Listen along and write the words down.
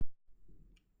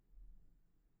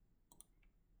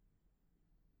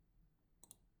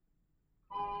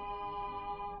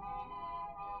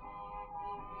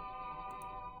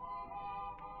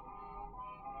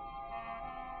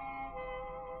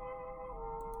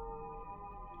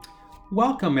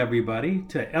Welcome, everybody,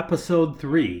 to episode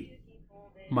 3,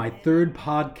 my third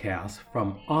podcast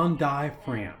from Hendaye,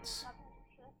 France.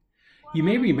 You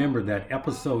may remember that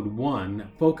episode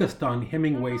 1 focused on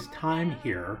Hemingway's time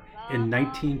here in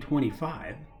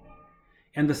 1925,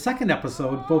 and the second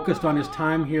episode focused on his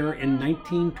time here in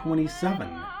 1927.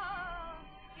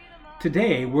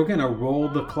 Today, we're going to roll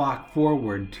the clock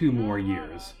forward 2 more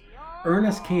years.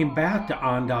 Ernest came back to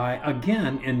Hendaye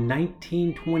again in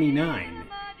 1929.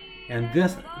 And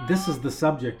this is the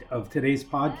subject of today's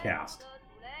podcast.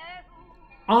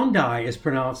 Hendaye is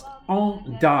pronounced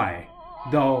Hendaye,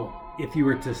 though if you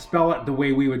were to spell it the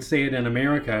way we would say it in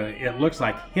America, it looks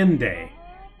like Hendaye,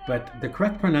 but the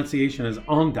correct pronunciation is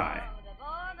Hendaye.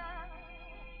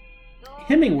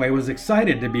 Hemingway was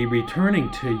excited to be returning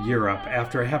to Europe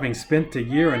after having spent a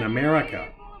year in America.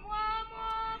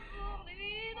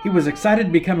 He was excited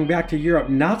to be coming back to Europe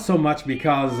not so much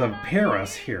because of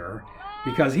Paris here,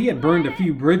 because he had burned a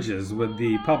few bridges with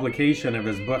the publication of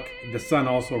his book, The Sun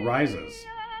Also Rises.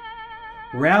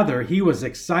 Rather, he was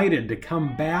excited to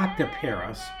come back to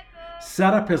Paris,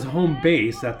 set up his home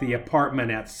base at the apartment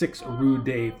at 6 Rue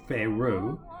des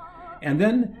Férous, and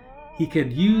then he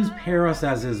could use Paris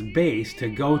as his base to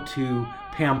go to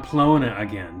Pamplona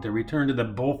again, to return to the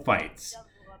bullfights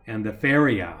and the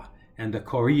feria and the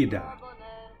corrida.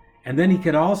 And then he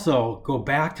could also go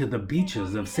back to the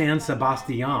beaches of San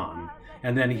Sebastian,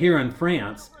 and then here in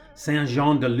France,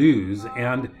 Saint-Jean-de-Luz,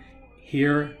 and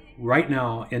here right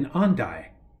now in Hendaye.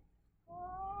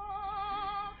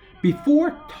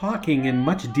 Before talking in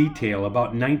much detail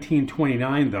about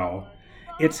 1929, though,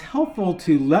 it's helpful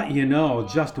to let you know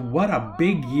just what a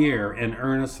big year in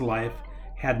Ernest's life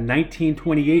had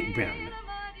 1928 been.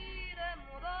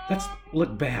 Let's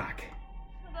look back.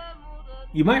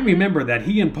 You might remember that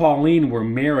he and Pauline were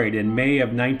married in May of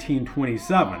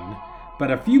 1927, but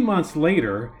a few months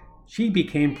later, she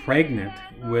became pregnant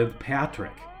with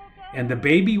Patrick, and the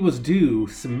baby was due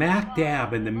smack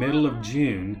dab in the middle of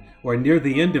June, or near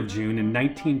the end of June in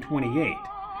 1928.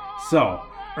 So,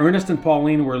 Ernest and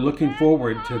Pauline were looking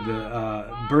forward to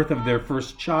the birth of their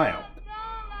first child.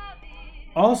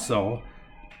 Also,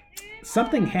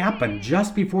 something happened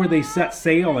just before they set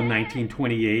sail in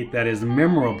 1928 that is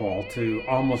memorable to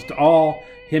almost all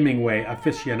Hemingway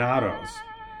aficionados.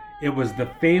 It was the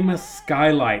famous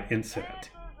skylight incident.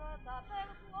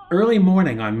 Early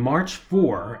morning on March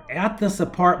 4, at this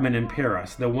apartment in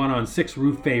Paris, the one on 6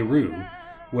 Rue Férous,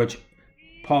 which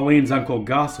Pauline's Uncle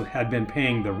Gus had been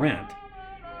paying the rent,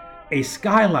 a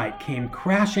skylight came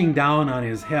crashing down on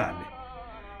his head.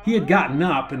 He had gotten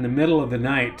up in the middle of the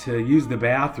night to use the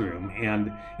bathroom,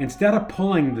 and instead of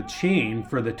pulling the chain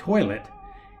for the toilet,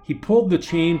 he pulled the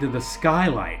chain to the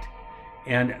skylight.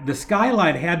 And the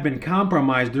skylight had been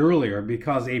compromised earlier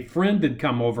because a friend had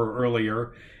come over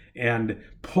earlier and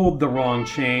pulled the wrong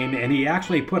chain, and he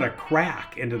actually put a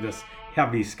crack into this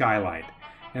heavy skylight.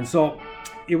 And so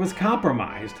it was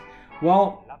compromised.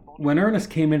 Well, when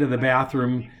Ernest came into the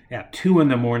bathroom at 2 in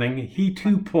the morning, he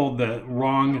too pulled the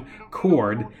wrong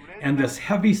cord, and this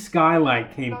heavy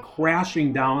skylight came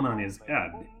crashing down on his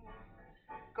head.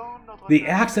 The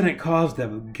accident caused a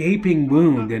gaping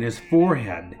wound in his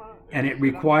forehead, and it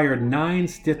required 9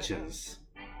 stitches.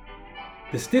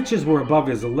 The stitches were above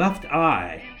his left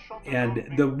eye,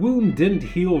 and the wound didn't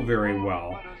heal very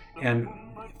well. And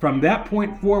from that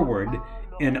point forward,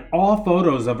 in all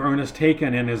photos of Ernest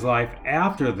taken in his life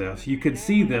after this, you could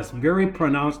see this very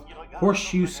pronounced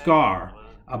horseshoe scar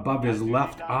above his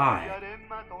left eye.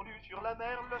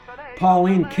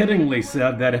 Pauline kiddingly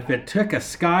said that if it took a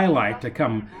skylight to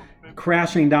come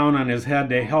crashing down on his head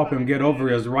to help him get over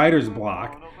his writer's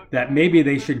block, that maybe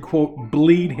they should, quote,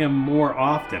 bleed him more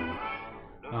often.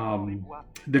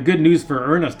 The good news for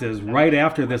Ernest is right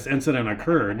after this incident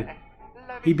occurred,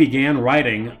 he began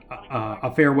writing A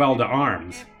Farewell to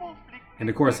Arms. And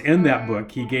of course, in that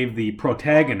book, he gave the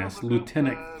protagonist,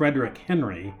 Lieutenant Frederick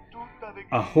Henry,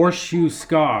 a horseshoe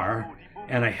scar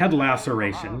and a head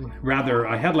laceration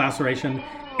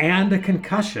and a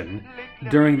concussion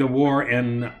during the war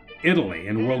in Italy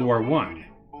in World War I.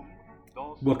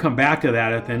 We'll come back to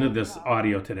that at the end of this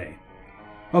audio today.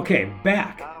 Okay,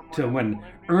 back to when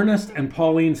Ernest and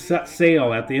Pauline set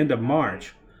sail at the end of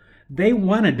March. They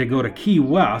wanted to go to Key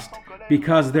West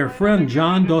because their friend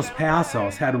John Dos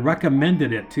Passos had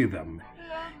recommended it to them.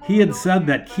 He had said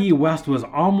that Key West was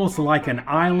almost like an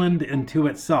island unto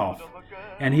itself,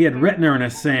 and he had written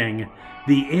Ernest saying,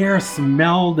 "The air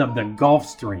smelled of the Gulf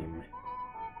Stream."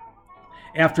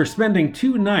 After spending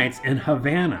 2 nights in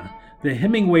Havana, the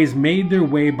Hemingways made their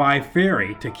way by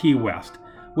ferry to Key West,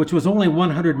 which was only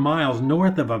 100 miles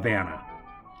north of Havana.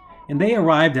 and they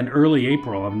arrived in early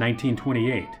April of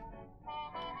 1928.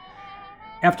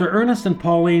 After Ernest and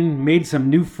Pauline made some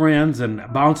new friends and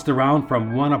bounced around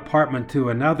from one apartment to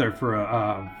another for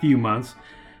a few months,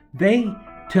 they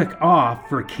took off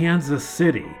for Kansas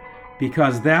City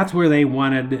because that's where they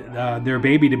wanted their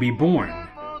baby to be born.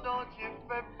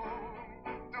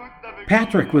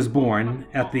 Patrick was born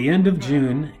at the end of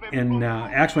June,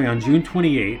 actually on June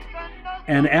 28,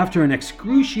 and after an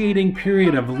excruciating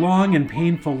period of long and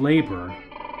painful labor,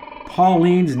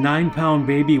 Pauline's 9-pound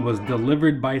baby was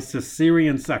delivered by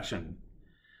cesarean section,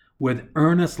 with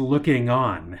Ernest looking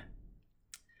on.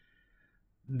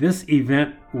 This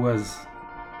event was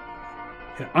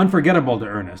unforgettable to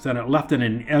Ernest, and it left an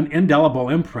indelible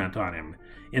imprint on him.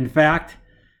 In fact,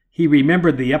 he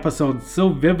remembered the episode so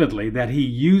vividly that he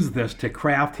used this to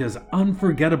craft his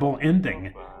unforgettable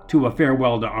ending to A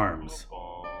Farewell to Arms.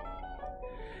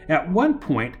 At one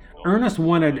point, Ernest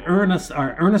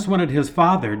wanted his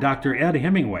father, Dr. Ed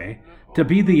Hemingway, to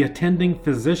be the attending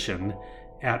physician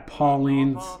at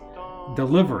Pauline's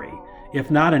delivery,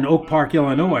 if not in Oak Park,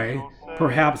 Illinois,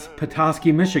 perhaps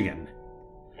Petoskey, Michigan.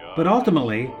 But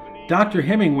ultimately, Dr.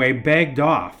 Hemingway begged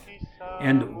off,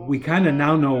 and we kind of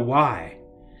now know why.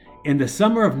 In the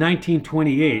summer of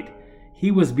 1928, he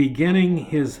was beginning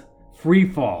his free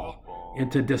fall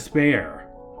into despair.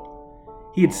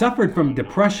 He had suffered from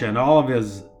depression all of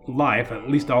his life, at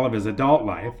least all of his adult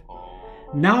life.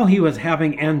 Now he was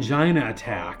having angina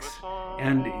attacks,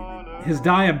 and his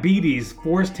diabetes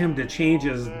forced him to change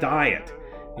his diet.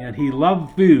 And he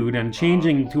loved food, and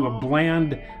changing to a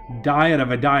bland diet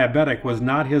of a diabetic was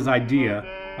not his idea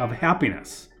of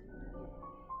happiness.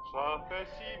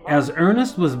 As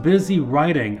Ernest was busy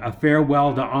writing A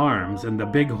Farewell to Arms in the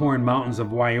Bighorn Mountains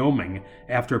of Wyoming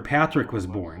after Patrick was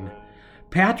born,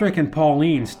 Patrick and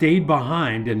Pauline stayed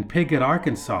behind in Piggott,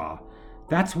 Arkansas.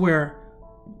 That's where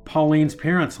Pauline's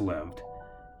parents lived.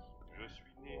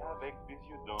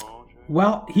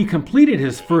 Well, he completed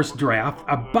his first draft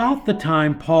about the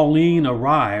time Pauline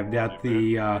arrived at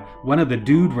one of the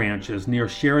Dude Ranches near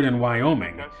Sheridan,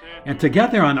 Wyoming. And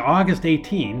together on August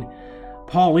 18,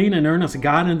 Pauline and Ernest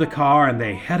got in the car and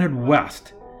they headed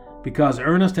west because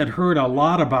Ernest had heard a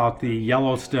lot about the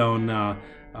Yellowstone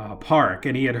Park,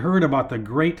 and he had heard about the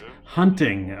great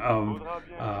hunting of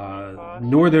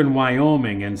northern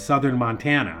Wyoming and southern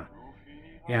Montana.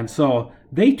 And so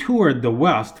they toured the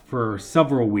West for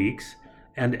several weeks,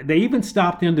 and they even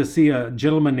stopped in to see a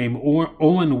gentleman named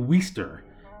Owen Wister.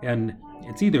 And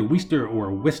it's either Wister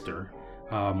or Wister.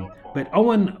 But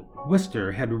Owen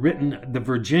Wister had written The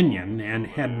Virginian and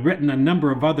had written a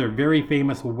number of other very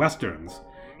famous Westerns.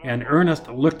 And Ernest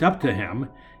looked up to him,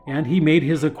 and he made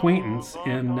his acquaintance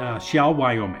in Shell,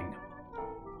 Wyoming.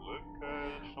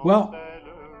 Well,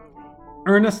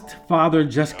 Ernest's father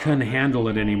just couldn't handle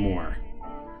it anymore.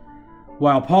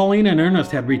 While Pauline and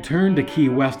Ernest had returned to Key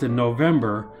West in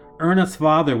November, Ernest's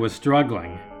father was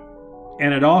struggling.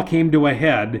 And it all came to a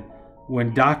head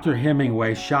when Dr.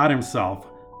 Hemingway shot himself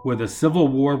with a Civil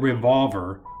War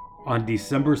revolver on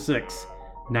December 6,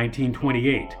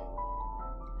 1928.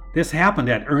 This happened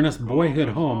at Ernest's boyhood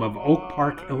home of Oak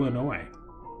Park, Illinois.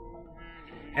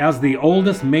 As the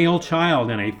oldest male child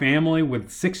in a family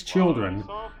with 6 children,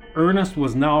 Ernest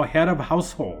was now head of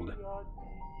household.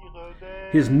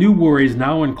 His new worries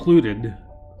now included,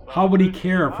 how would he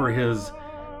care for his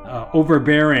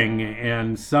overbearing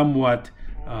and somewhat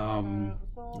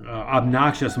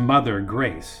obnoxious mother,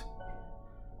 Grace?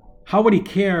 How would he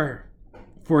care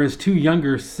for his 2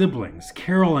 younger siblings,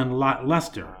 Carol and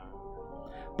Lester?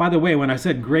 By the way, when I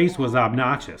said Grace was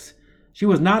obnoxious, she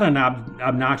was not an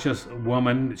obnoxious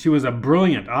woman. She was a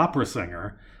brilliant opera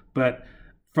singer, but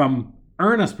from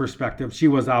Ernest's perspective, she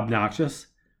was obnoxious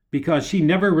because she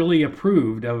never really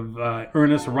approved of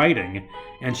Ernest's writing,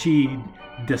 and she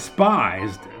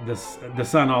despised The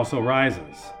Sun Also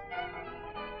Rises.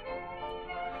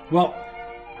 Well,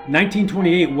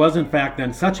 1928 was in fact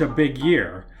then such a big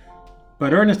year,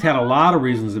 but Ernest had a lot of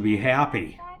reasons to be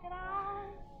happy.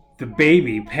 The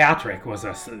baby, Patrick, was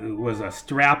a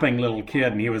strapping little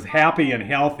kid, and he was happy and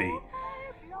healthy.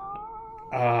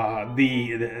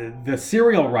 The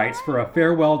serial rights for A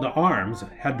Farewell to Arms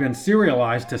had been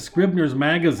serialized to Scribner's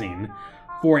Magazine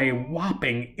for a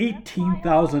whopping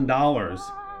 $18,000.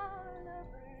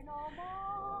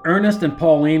 Ernest and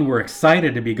Pauline were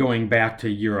excited to be going back to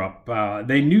Europe.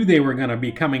 They knew they were going to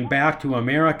be coming back to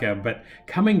America, but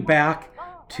coming back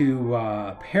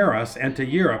to Paris and to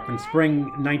Europe in spring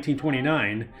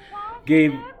 1929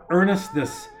 gave Ernest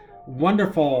this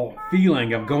wonderful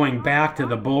feeling of going back to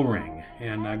the bull ring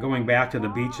and going back to the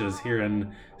beaches here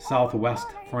in southwest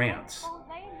France.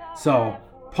 So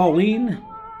Pauline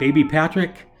baby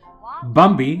Patrick,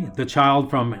 Bumby, the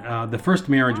child from the first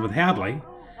marriage with Hadley,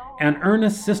 and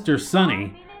Ernest's sister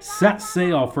Sunny set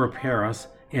sail for Paris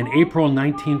in April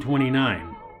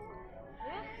 1929.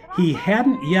 He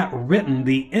hadn't yet written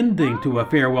the ending to A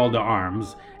Farewell to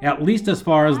Arms, at least as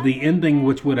far as the ending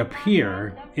which would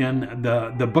appear in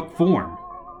the book form.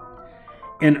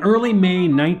 In early May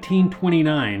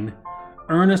 1929,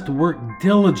 Ernest worked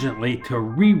diligently to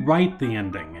rewrite the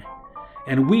ending.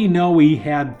 And we know he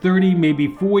had 30, maybe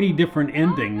 40 different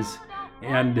endings,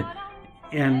 and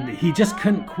he just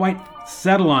couldn't quite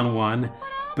settle on one.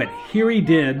 But here he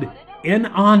did in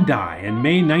Hendaye in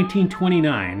May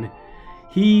 1929.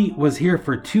 He was here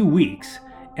for 2 weeks,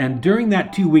 and during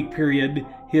that 2-week period,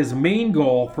 his main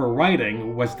goal for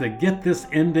writing was to get this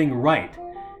ending right.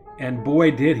 And boy,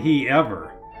 did he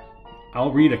ever.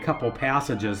 I'll read a couple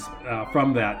passages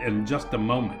from that in just a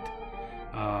moment.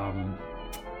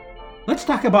 Let's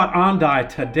talk about Hendaye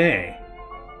today.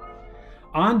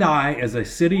 Hendaye is a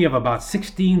city of about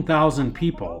 16,000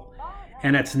 people,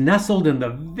 and it's nestled in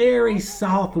the very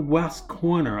southwest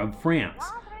corner of France,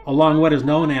 along what is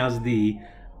known as the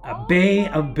Bay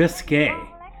of Biscay.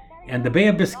 And the Bay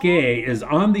of Biscay is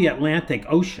on the Atlantic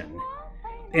Ocean.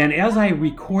 And as I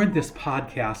record this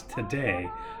podcast today,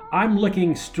 I'm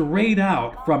looking straight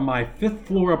out from my 5th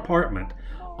floor apartment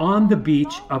on the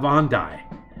beach of Hendaye.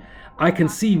 I can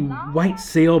see white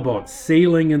sailboats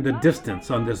sailing in the distance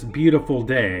on this beautiful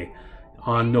day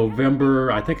on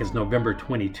I think it's November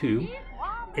 22.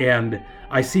 And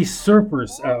I see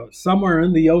surfers somewhere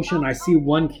in the ocean. I see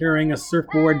one carrying a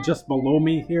surfboard just below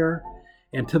me here.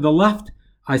 And to the left,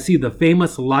 I see the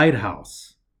famous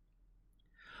lighthouse.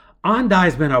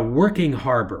 Hendaye's been a working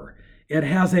harbor. It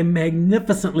has a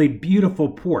magnificently beautiful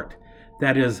port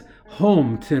that is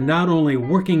home to not only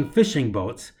working fishing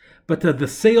boats, but to the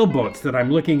sailboats that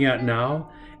I'm looking at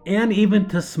now, and even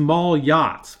to small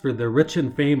yachts for the rich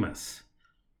and famous.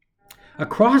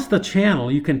 Across the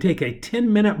channel, you can take a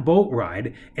 10-minute boat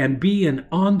ride and be in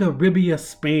Hondarribia,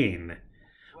 Spain,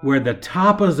 where the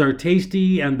tapas are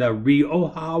tasty and the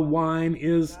Rioja wine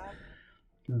is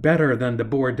better than the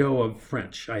Bordeaux of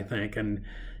French, I think. And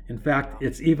in fact,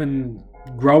 it's even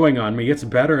growing on me. It's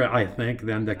better, I think,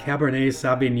 than the Cabernet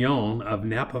Sauvignon of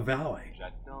Napa Valley.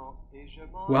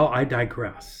 Well, I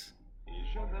digress.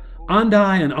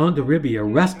 Hendaye and Hondarribia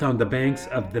rest on the banks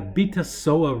of the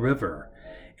Bitassoa River,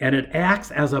 and it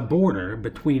acts as a border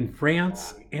between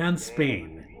France and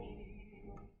Spain.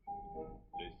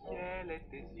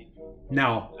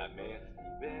 Now,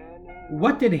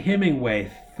 what did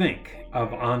Hemingway think of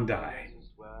Hendaye?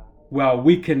 Well,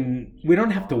 we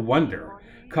don't have to wonder,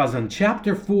 because in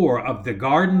Chapter 4 of The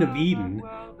Garden of Eden,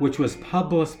 which was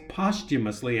published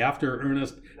posthumously after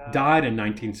Ernest died in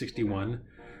 1961,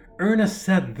 Ernest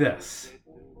said this: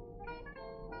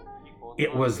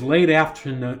 It was late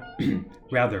afternoon,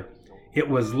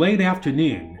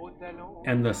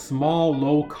 and the small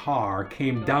low car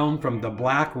came down from the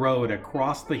black road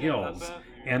across the hills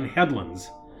and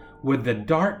headlands, with the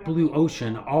dark blue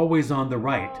ocean always on the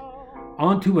right,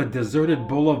 onto a deserted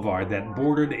boulevard that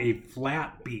bordered a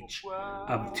flat beach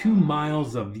of 2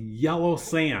 miles of yellow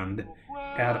sand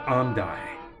at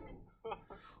Hendaye.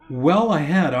 Well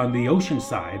ahead on the ocean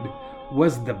side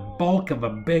was the bulk of a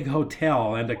big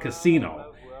hotel and a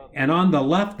casino, and on the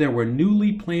left there were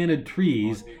newly planted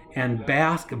trees and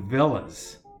Basque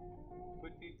villas.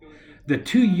 The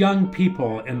 2 young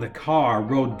people in the car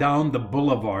rode down the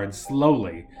boulevard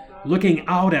slowly, looking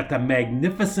out at the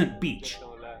magnificent beach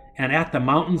and at the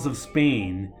mountains of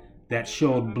Spain that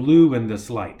showed blue in this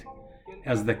light,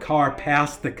 as the car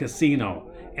passed the casino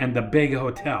and the big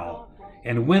hotel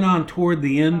and went on toward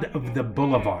the end of the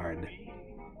boulevard.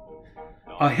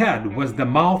 Ahead was the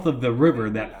mouth of the river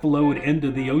that flowed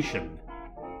into the ocean.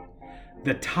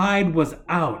 The tide was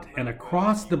out, and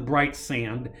across the bright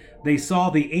sand they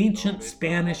saw the ancient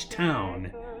Spanish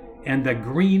town and the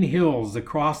green hills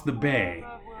across the bay,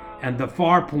 and the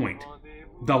far point,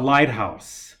 the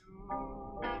lighthouse.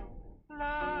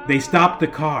 They stopped the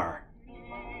car.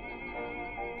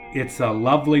 "It's a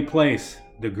lovely place,"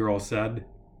 the girl said.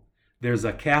 "There's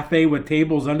a cafe with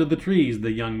tables under the trees,"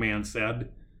 the young man said.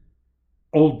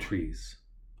 "Old trees."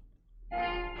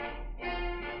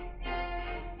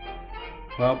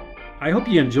 Well, I hope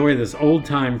you enjoy this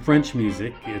old-time French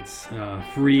music. It's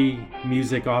free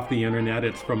music off the internet.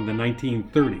 It's from the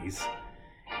 1930s.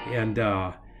 And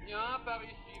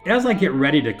as I get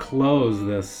ready to close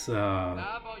this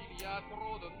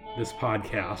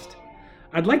podcast,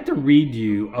 I'd like to read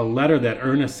you a letter that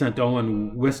Ernest sent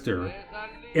Owen Wister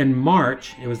in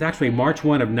March. It was actually March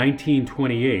 1 of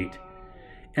 1928.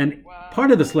 And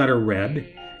part of this letter read,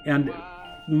 and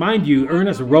mind you,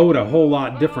 Ernest wrote a whole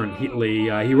lot differently.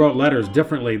 He wrote letters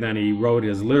differently than he wrote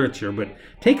his literature, but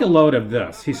take a load of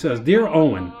this. He says, "Dear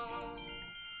Owen,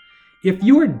 if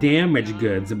you are damaged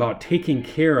goods about taking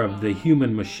care of the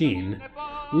human machine,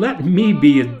 let me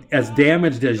be as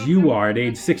damaged as you are at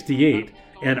age 68,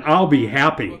 and I'll be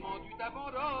happy.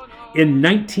 In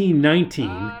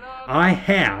 1919,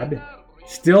 I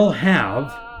still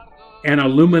have, an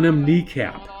aluminum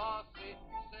kneecap.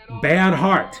 Bad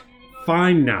heart,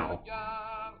 fine now.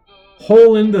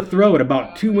 Hole in the throat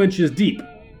about 2 inches deep,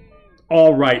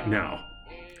 all right now.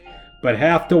 But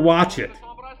have to watch it.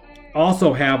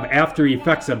 Also have after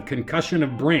effects of concussion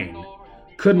of brain,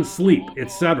 couldn't sleep,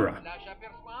 etc.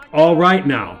 All right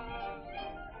now.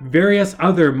 Various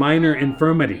other minor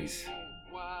infirmities.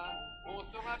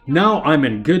 Now I'm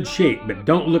in good shape, but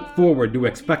don't look forward to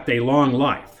expect a long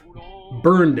life.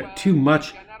 Burned too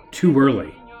much too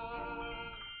early."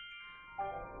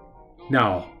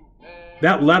 Now,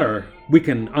 that letter, we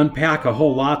can unpack a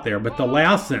whole lot there, but the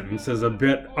last sentence is a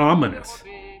bit ominous.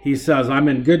 He says, "I'm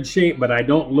in good shape, but I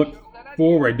don't look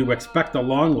forward to expect a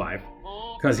long life,"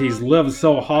 because he's lived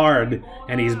so hard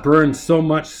and he's burned so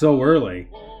much so early.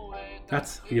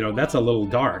 That's a little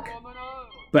dark.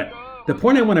 But the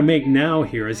point I want to make now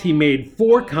here is he made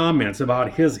 4 comments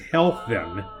about his health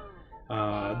then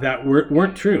that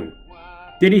weren't true.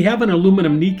 Did he have an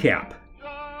aluminum kneecap?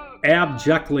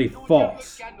 Abjectly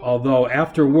false. Although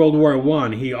after World War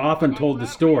I, he often told the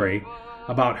story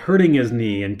about hurting his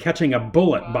knee and catching a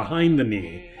bullet behind the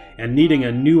knee and needing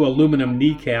a new aluminum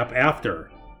kneecap after.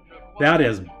 That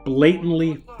is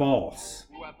blatantly false.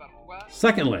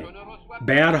 Secondly,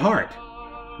 bad heart.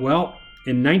 Well,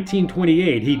 in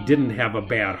 1928, he didn't have a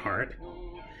bad heart.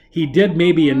 He did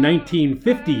maybe in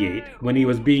 1958 when he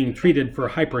was being treated for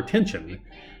hypertension,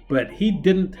 but he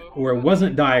didn't or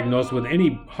wasn't diagnosed with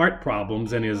any heart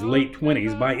problems in his late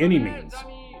 20s by any means.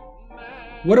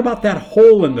 What about that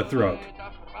hole in the throat,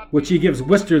 which he gives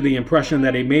Worcester the impression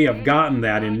that he may have gotten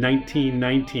that in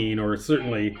 1919 or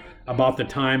certainly about the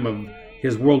time of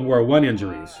his World War I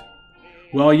injuries?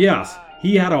 Well, yes,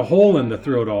 he had a hole in the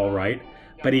throat all right,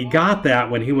 but he got that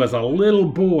when he was a little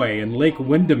boy in Lake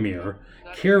Windermere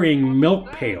carrying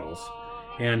milk pails.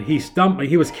 And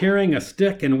he was carrying a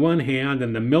stick in one hand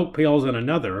and the milk pails in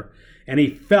another, and he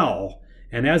fell.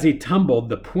 And as he tumbled,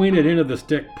 the pointed end of the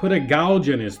stick put a gouge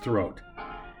in his throat.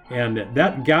 And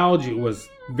that gouge was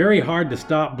very hard to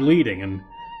stop bleeding, and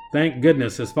thank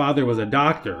goodness his father was a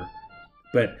doctor.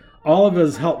 But all of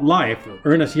his life,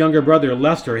 Ernest's younger brother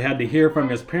Lester had to hear from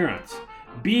his parents,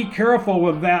 "Be careful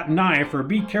with that knife," or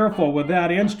 "Be careful with that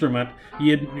instrument.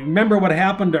 You remember what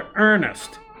happened to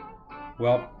Ernest?"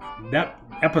 Well, that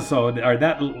episode, or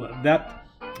that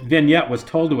vignette was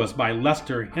told to us by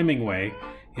Lester Hemingway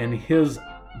in his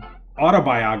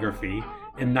autobiography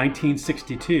in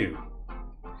 1962.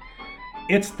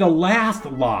 It's the last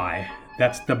lie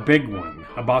that's the big one,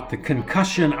 about the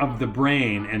concussion of the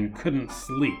brain and couldn't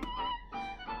sleep.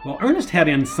 Well, Ernest had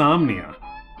insomnia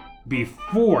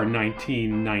before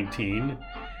 1919,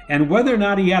 and whether or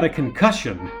not he had a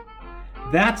concussion,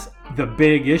 that's the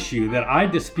big issue that I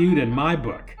dispute in my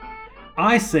book.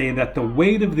 I say that the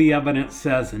weight of the evidence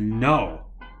says no.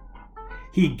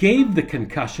 He gave the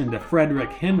concussion to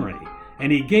Frederick Henry,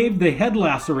 and he gave the head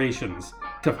lacerations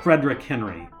to Frederick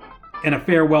Henry in A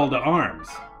Farewell to Arms.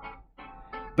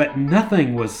 But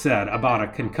nothing was said about a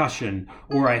concussion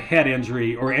or a head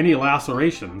injury or any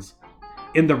lacerations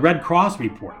in the Red Cross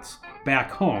reports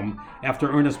back home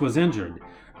after Ernest was injured.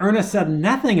 Ernest said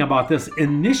nothing about this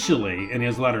initially in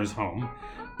his letters home,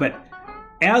 but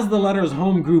as the letters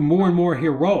home grew more and more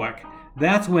heroic,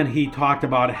 that's when he talked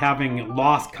about having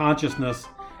lost consciousness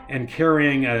and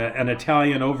carrying an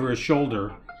Italian over his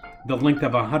shoulder the length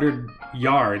of 100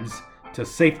 yards to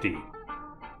safety.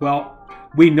 Well,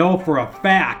 we know for a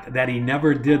fact that he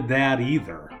never did that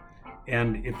either.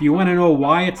 And if you want to know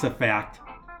why it's a fact,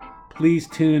 please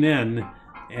tune in,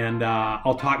 and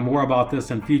I'll talk more about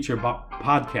this in future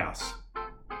podcasts.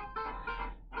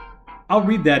 I'll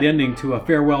read that ending to A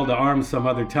Farewell to Arms some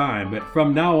other time, but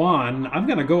from now on, I'm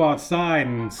going to go outside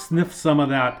and sniff some of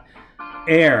that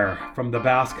air from the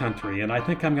Basque Country, and I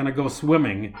think I'm going to go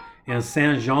swimming in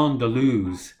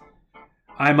Saint-Jean-de-Luz.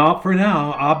 I'm out for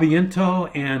now. A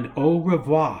bientôt and au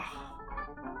revoir.